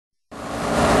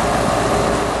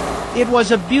It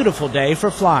was a beautiful day for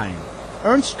flying.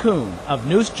 Ernst Kuhn of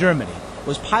Neuss, Germany,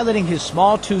 was piloting his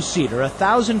small two-seater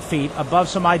 1,000 feet above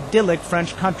some idyllic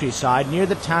French countryside near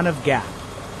the town of Gap.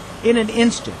 In an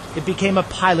instant, it became a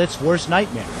pilot's worst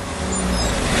nightmare.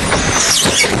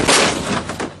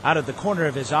 Out of the corner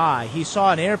of his eye, he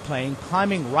saw an airplane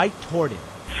climbing right toward him.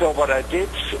 So what I did,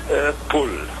 pull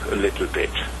a little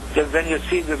bit. Then when you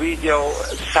see the video,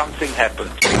 something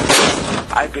happened.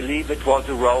 I believe it was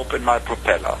a rope in my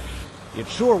propeller. It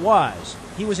sure was.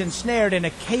 He was ensnared in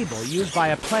a cable used by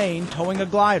a plane towing a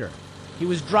glider. He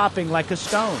was dropping like a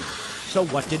stone. So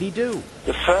what did he do?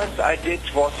 The first I did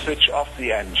was switch off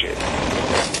the engine.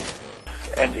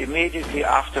 And immediately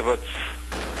afterwards,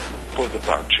 pull the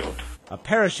parachute. A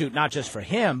parachute not just for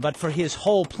him, but for his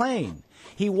whole plane.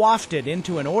 He wafted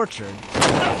into an orchard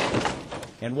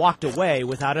and walked away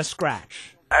without a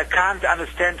scratch. I can't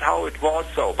understand how it was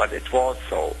so, but it was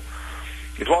so.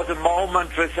 It was a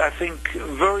moment with, I think,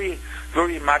 very,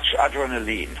 very much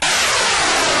adrenaline.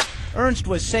 Ernst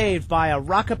was saved by a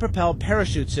rocket-propelled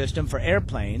parachute system for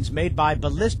airplanes made by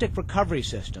Ballistic Recovery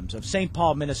Systems of St.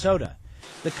 Paul, Minnesota.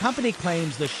 The company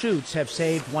claims the chutes have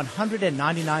saved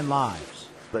 199 lives.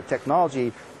 The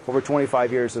technology over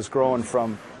 25 years has grown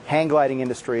from hang gliding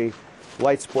industry,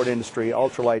 light sport industry,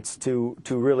 ultralights to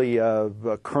really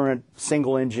current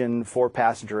single-engine,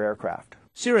 four-passenger aircraft.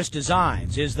 Cirrus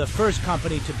Designs is the first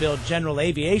company to build general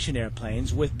aviation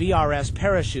airplanes with BRS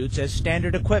parachutes as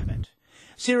standard equipment.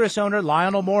 Cirrus owner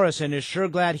Lionel Morrison is sure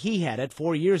glad he had it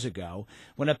 4 years ago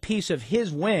when a piece of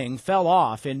his wing fell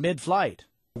off in mid-flight.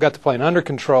 Got the plane under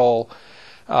control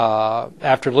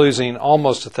after losing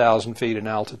almost 1,000 feet in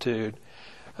altitude.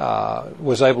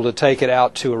 Was able to take it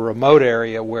out to a remote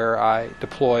area where I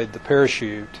deployed the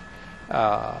parachute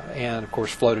and, of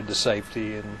course, floated to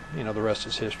safety, and, the rest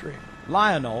is history.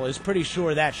 Lionel is pretty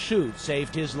sure that chute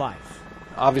saved his life.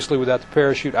 Obviously, without the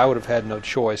parachute, I would have had no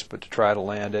choice but to try to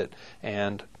land it,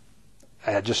 and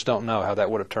I just don't know how that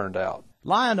would have turned out.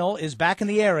 Lionel is back in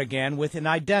the air again with an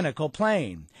identical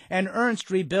plane, and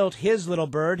Ernst rebuilt his little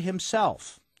bird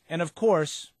himself, and, of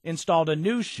course, installed a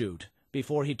new chute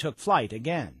before he took flight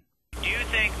again. Do you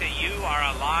think that you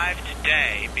are alive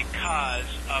today because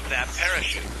of that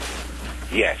parachute?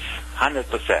 Yes,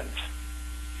 100%.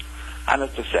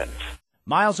 100%.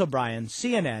 Miles O'Brien,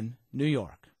 CNN, New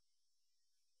York.